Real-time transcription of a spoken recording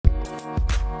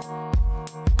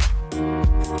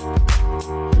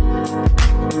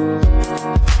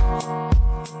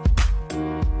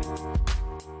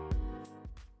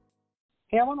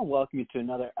I want to welcome you to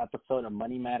another episode of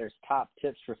Money Matters Top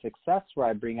Tips for Success, where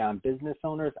I bring on business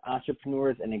owners,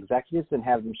 entrepreneurs, and executives and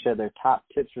have them share their top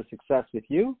tips for success with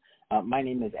you. My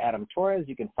name is Adam Torres.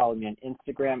 You can follow me on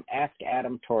Instagram, Ask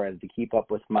Adam Torres, to keep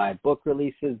up with my book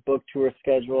releases, book tour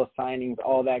schedule, signings,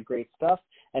 all that great stuff.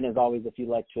 And as always, if you'd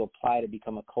like to apply to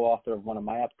become a co-author of one of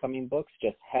my upcoming books,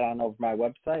 just head on over to my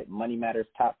website,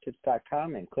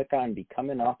 moneymatterstoptips.com, and click on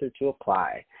Become an Author to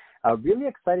apply. Really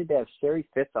excited to have Sherry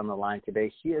Fitz on the line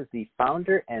today. She is the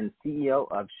founder and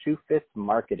CEO of Shoe Fitz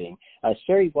Marketing.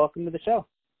 Sherry, welcome to the show.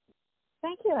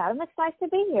 Thank you, Adam. It's nice to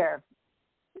be here.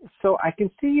 So I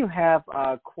can see you have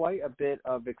quite a bit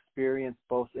of experience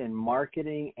both in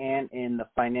marketing and in the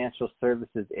financial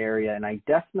services area, and I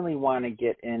definitely want to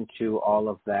get into all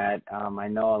of that. I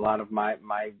know a lot of my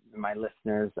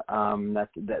listeners,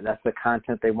 that's the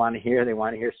content they want to hear. They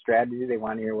want to hear strategy. They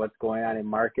want to hear what's going on in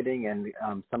marketing, and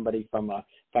somebody from a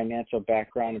financial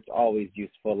background, it's always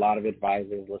useful. A lot of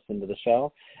advisors listen to the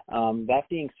show. That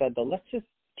being said, though, let's just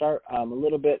start a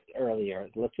little bit earlier.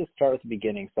 Let's just start at the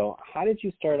beginning. So how did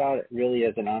you start out really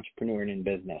as an entrepreneur and in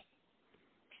business?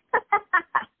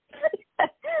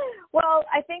 Well,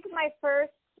 I think my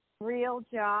first real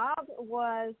job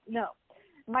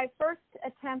my first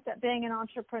attempt at being an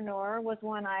entrepreneur was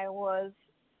when I was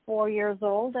 4 years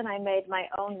old, and I made my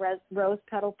own rose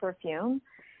petal perfume,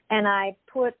 and I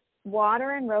put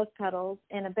water and rose petals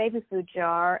in a baby food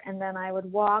jar, and then I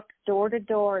would walk door to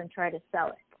door and try to sell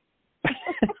it.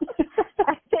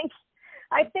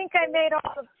 I think I made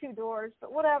off of 2 doors,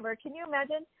 but whatever. Can you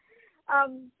imagine?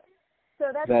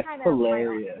 So that's kind of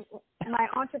hilarious. My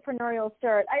entrepreneurial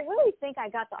start. I really think I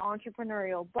got the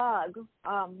entrepreneurial bug,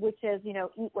 which is,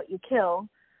 eat what you kill,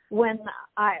 when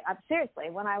I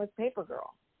was paper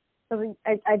girl. So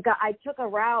I took a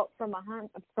route from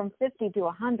 50 to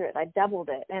 100. I doubled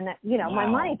it, and Wow. My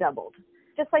money doubled,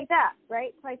 just like that,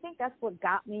 right? So I think that's what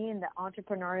got me in the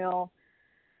entrepreneurial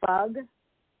bug.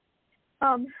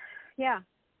 Yeah.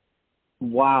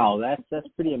 Wow, that's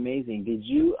pretty amazing. Did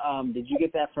you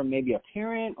get that from maybe a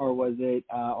parent, or was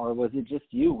it just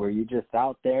you? Were you just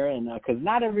out there? And because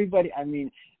not everybody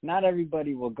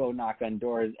will go knock on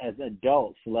doors as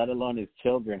adults, let alone as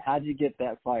children. How'd you get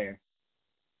that fire?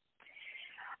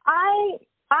 I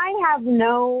have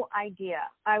no idea.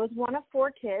 I was one of 4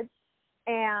 kids.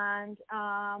 And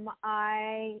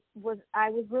I was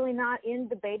really not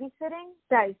into babysitting.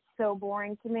 That is so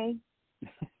boring to me.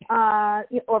 Or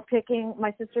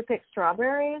my sister picked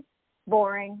strawberries,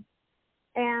 boring.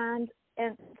 And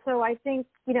so I think,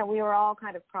 we were all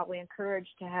kind of probably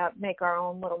encouraged to make our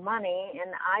own little money,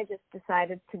 and I just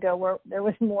decided to go where there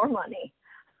was more money.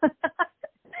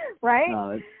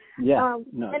 Right? No.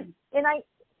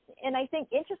 And I think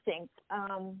interesting.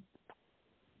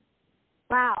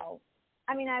 Wow.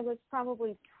 I mean, I was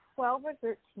probably 12 or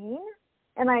 13,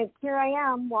 and here I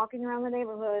am walking around the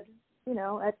neighborhood,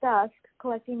 at dusk,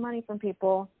 collecting money from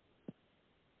people.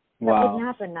 That wouldn't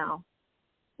happen now.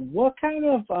 What kind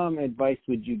of advice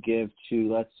would you give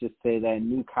to, let's just say, that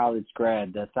new college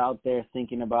grad that's out there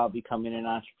thinking about becoming an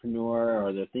entrepreneur,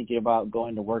 or they're thinking about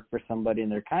going to work for somebody,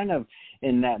 and they're kind of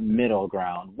in that middle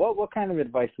ground? What kind of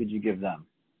advice would you give them?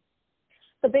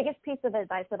 The biggest piece of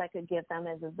advice that I could give them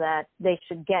is that they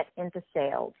should get into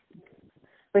sales.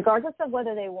 Regardless of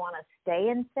whether they want to stay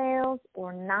in sales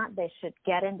or not, they should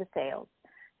get into sales.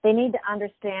 They need to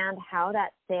understand how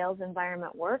that sales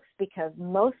environment works, because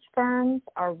most firms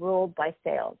are ruled by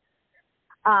sales.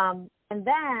 And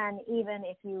then even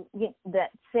if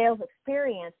that sales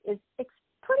experience is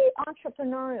pretty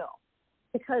entrepreneurial,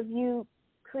 because you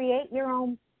create your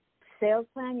own sales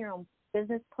plan, your own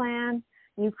business plan.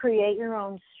 You create your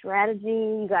own strategy.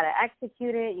 You got to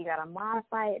execute it. You got to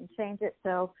modify it and change it.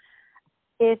 So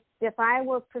if I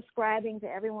were prescribing to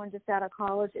everyone just out of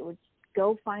college, it would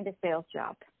go find a sales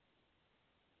job.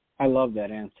 I love that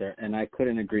answer, and I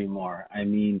couldn't agree more. I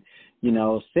mean,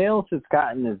 sales has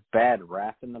gotten this bad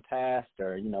rap in the past,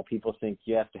 or, people think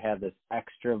you have to have this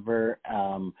extrovert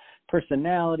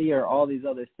personality or all these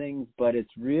other things, but it's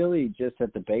really just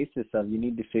at the basis of you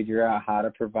need to figure out how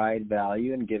to provide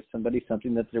value and give somebody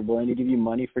something that they're willing to give you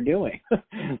money for doing.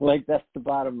 Like, that's the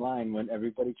bottom line when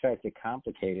everybody tries to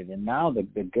complicate it. And now the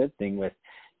good thing with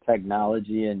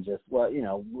technology and just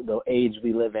the age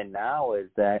we live in now is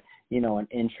that an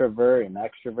introvert and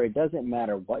extrovert, it doesn't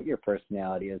matter what your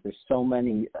personality is. There's so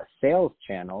many sales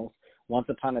channels once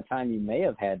upon a time you may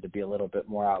have had to be a little bit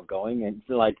more outgoing. And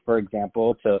so, like, for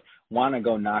example, to want to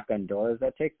go knock on doors,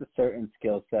 that takes a certain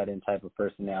skill set and type of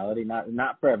personality,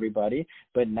 not for everybody.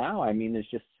 But now, I mean, there's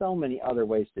just so many other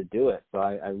ways to do it. So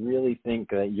I really think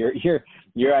that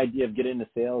your idea of getting into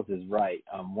sales is right,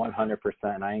 100%.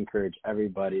 I encourage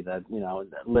everybody that,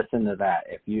 listen to that.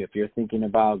 If you're thinking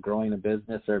about growing a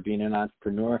business or being an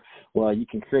entrepreneur, well, you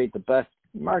can create the best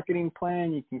marketing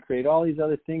plan, you can create all these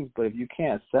other things, but if you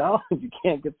can't sell, if you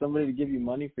can't get somebody to give you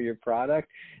money for your product,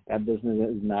 that business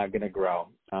is not going to grow.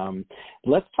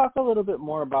 Let's talk a little bit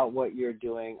more about what you're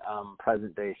doing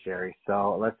present day, Sherry.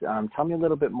 So let's tell me a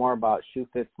little bit more about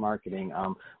ShoeFits Marketing.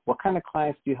 What kind of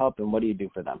clients do you help, and what do you do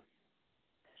for them?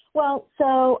 Well,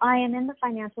 so I am in the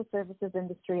financial services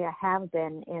industry. I have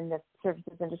been in the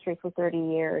services industry for 30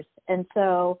 years. And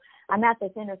so I'm at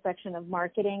this intersection of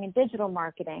marketing and digital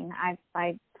marketing.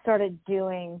 I started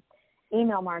doing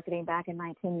email marketing back in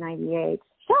 1998.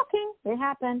 Shocking. It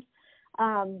happened.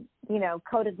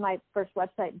 Coded my first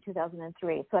website in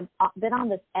 2003. So I've been on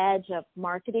this edge of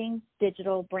marketing,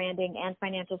 digital branding, and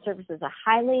financial services, a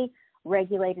highly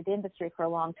regulated industry for a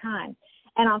long time.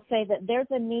 And I'll say that there's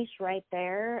a niche right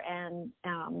there, and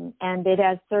it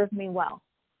has served me well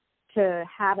to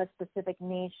have a specific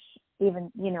niche,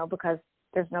 even, because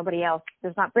there's nobody else.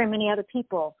 There's not very many other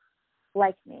people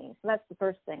like me. So that's the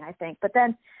first thing, I think. But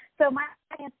then, so my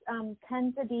clients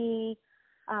tend to be,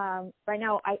 right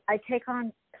now, I take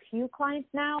on a few clients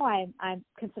now. I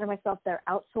consider myself their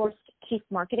outsourced chief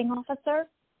marketing officer.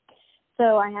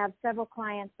 So I have several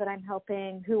clients that I'm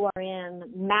helping who are in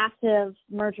massive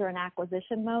merger and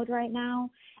acquisition mode right now.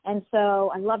 And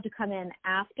so I love to come in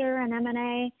after an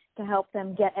M&A to help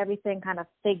them get everything kind of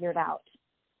figured out.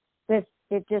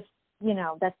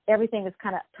 That's everything is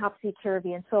kind of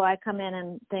topsy-turvy. And so I come in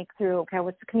and think through, okay,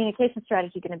 what's the communication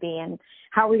strategy going to be, and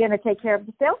how are we going to take care of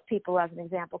the salespeople, as an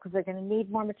example, because they're going to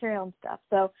need more material and stuff.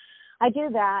 So I do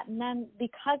that. And then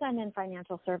because I'm in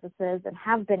financial services and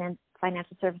have been in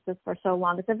financial services for so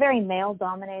long, it's a very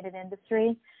male-dominated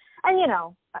industry.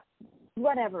 And,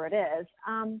 whatever it is,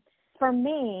 for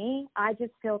me, I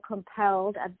just feel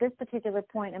compelled at this particular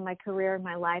point in my career, in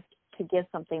my life, to give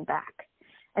something back.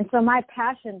 And so my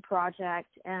passion project,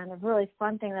 and a really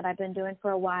fun thing that I've been doing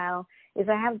for a while, is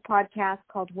I have a podcast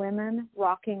called Women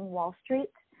Rocking Wall Street.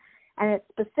 And it's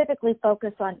specifically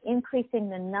focused on increasing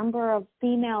the number of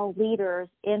female leaders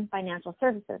in financial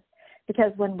services.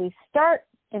 Because when we start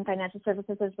in financial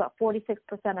services, there's about 46%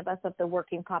 of us of the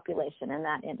working population in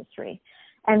that industry.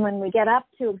 And when we get up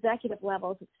to executive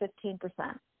levels, it's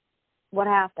 15%. What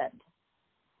happened?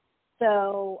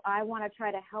 So I want to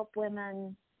try to help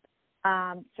women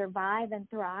survive and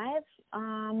thrive,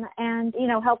 and,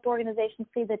 help organizations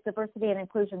see that diversity and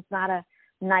inclusion is not a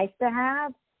nice to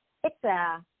have. It's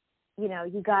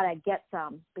you got to get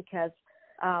some, because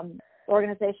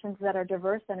organizations that are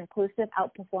diverse and inclusive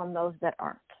outperform those that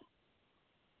aren't.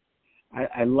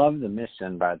 I love the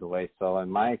mission, by the way. So in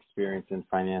my experience in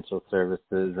financial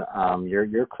services,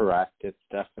 you're correct. It's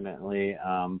definitely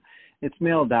it's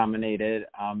male dominated,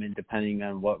 and depending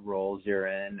on what roles you're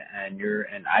in, and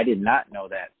I did not know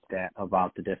that stat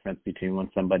about the difference between when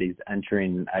somebody's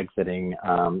entering and exiting.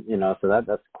 So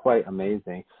that's quite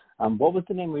amazing. What was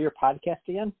the name of your podcast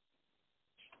again?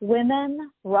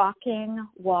 Women Rocking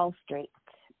Wall Street.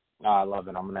 Oh, I love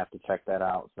it. I'm going to have to check that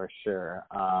out for sure.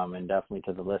 And definitely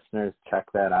to the listeners,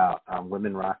 check that out.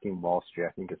 Women Rocking Wall Street.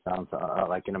 I think it sounds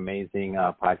like an amazing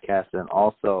podcast, and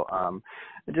also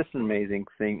just an amazing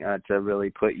thing to really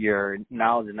put your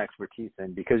knowledge and expertise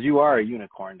in, because you are a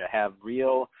unicorn to have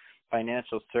real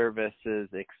financial services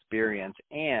experience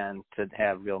and to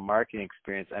have real marketing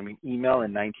experience. I mean, email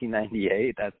in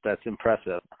 1998, that's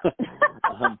impressive.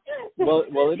 Well,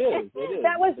 it is.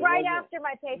 That was right after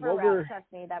my paper route. Trust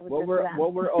me, that was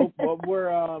what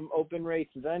were open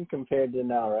rates then compared to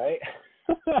now, right?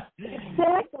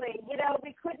 Exactly.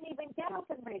 We couldn't even get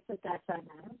open rates at that time.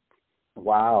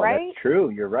 Wow, right? That's true.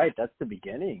 You're right. That's the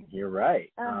beginning. You're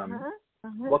right. Uh-huh.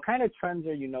 What kind of trends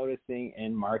are you noticing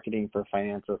in marketing for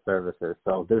financial services?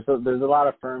 So there's a lot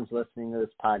of firms listening to this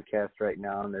podcast right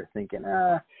now, and they're thinking,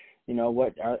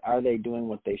 what are they doing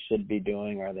what they should be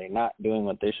doing? Are they not doing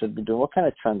what they should be doing? What kind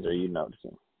of trends are you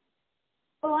noticing?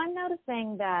 Well, I'm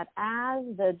noticing that as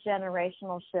the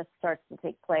generational shift starts to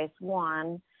take place,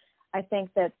 one, I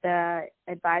think that the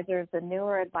advisors, the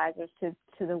newer advisors to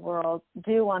the world,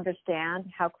 do understand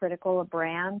how critical a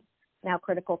brand and how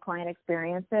critical client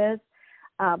experience is,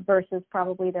 versus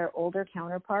probably their older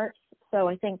counterparts. So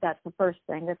I think that's the first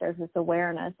thing, that there's this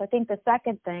awareness. I think the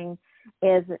second thing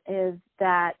is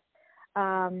that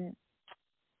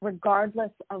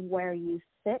regardless of where you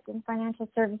sit in financial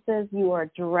services, you are a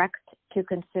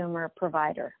direct-to-consumer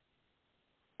provider.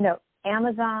 No,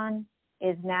 Amazon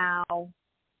is now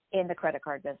in the credit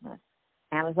card business.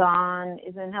 Amazon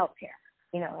is in healthcare.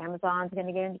 Amazon's going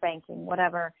to get into banking,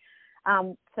 whatever.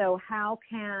 So how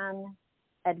can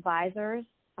advisors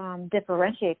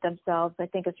differentiate themselves? I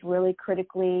think it's really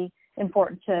critically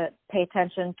important to pay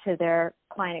attention to their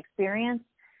client experience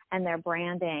and their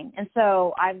branding. And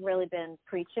so I've really been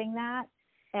preaching that,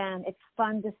 and it's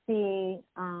fun to see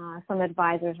some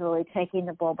advisors really taking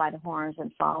the bull by the horns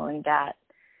and following that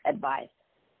advice.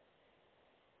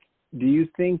 Do you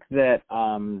think that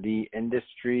the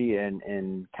industry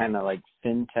and kind of like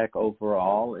fintech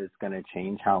overall is going to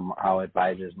change how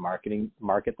advisors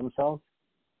market themselves?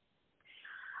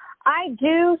 I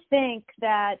do think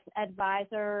that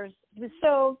advisors,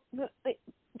 so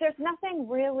there's nothing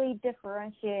really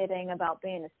differentiating about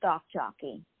being a stock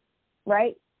jockey,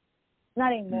 right?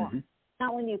 Not anymore. Mm-hmm.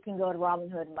 Not when you can go to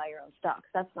Robinhood and buy your own stocks.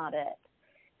 That's not it.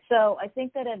 So I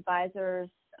think that advisors,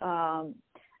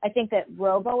 I think that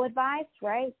robo-advice,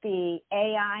 right, the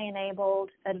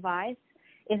AI-enabled advice,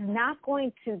 is not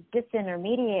going to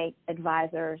disintermediate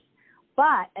advisors,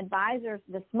 but advisors,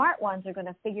 the smart ones, are going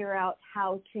to figure out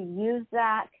how to use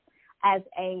that as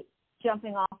a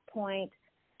jumping off point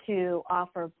to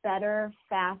offer better,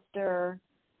 faster,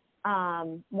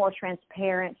 more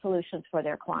transparent solutions for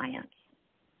their clients.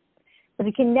 But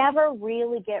you can never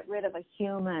really get rid of a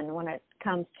human when it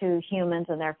comes to humans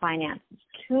and their finances.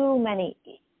 Too many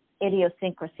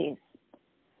idiosyncrasies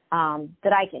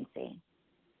that I can see.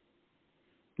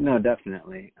 No,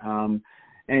 definitely.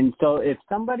 And so if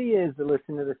somebody is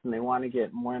listening to this and they want to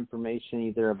get more information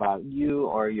either about you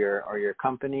or your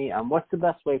company, what's the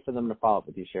best way for them to follow up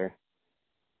with you, Sherry?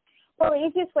 Well, the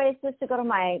easiest way is just to go to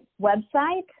my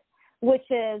website, which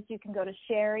is, you can go to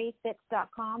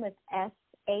sherifitts.com. It's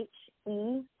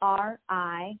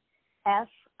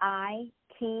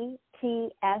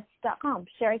Sherifitts.com,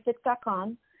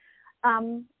 sherifitts.com.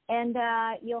 And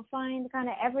you'll find kind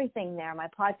of everything there, my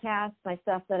podcast, my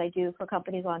stuff that I do for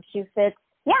companies on ShoeFitz.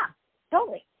 Yeah,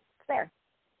 totally. It's there.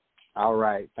 All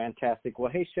right. Fantastic.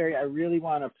 Well, hey, Sherry, I really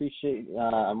want to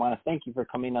I want to thank you for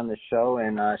coming on the show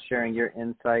and sharing your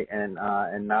insight and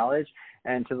knowledge.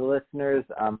 And to the listeners,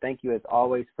 thank you as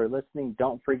always for listening.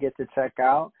 Don't forget to check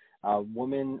out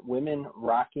Women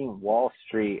Rocking Wall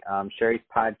Street, Sherry's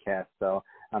podcast. So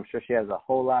I'm sure she has a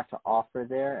whole lot to offer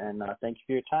there. And thank you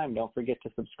for your time. Don't forget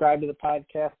to subscribe to the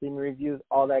podcast, leave me reviews,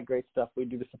 all that great stuff we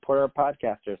do to support our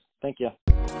podcasters. Thank you.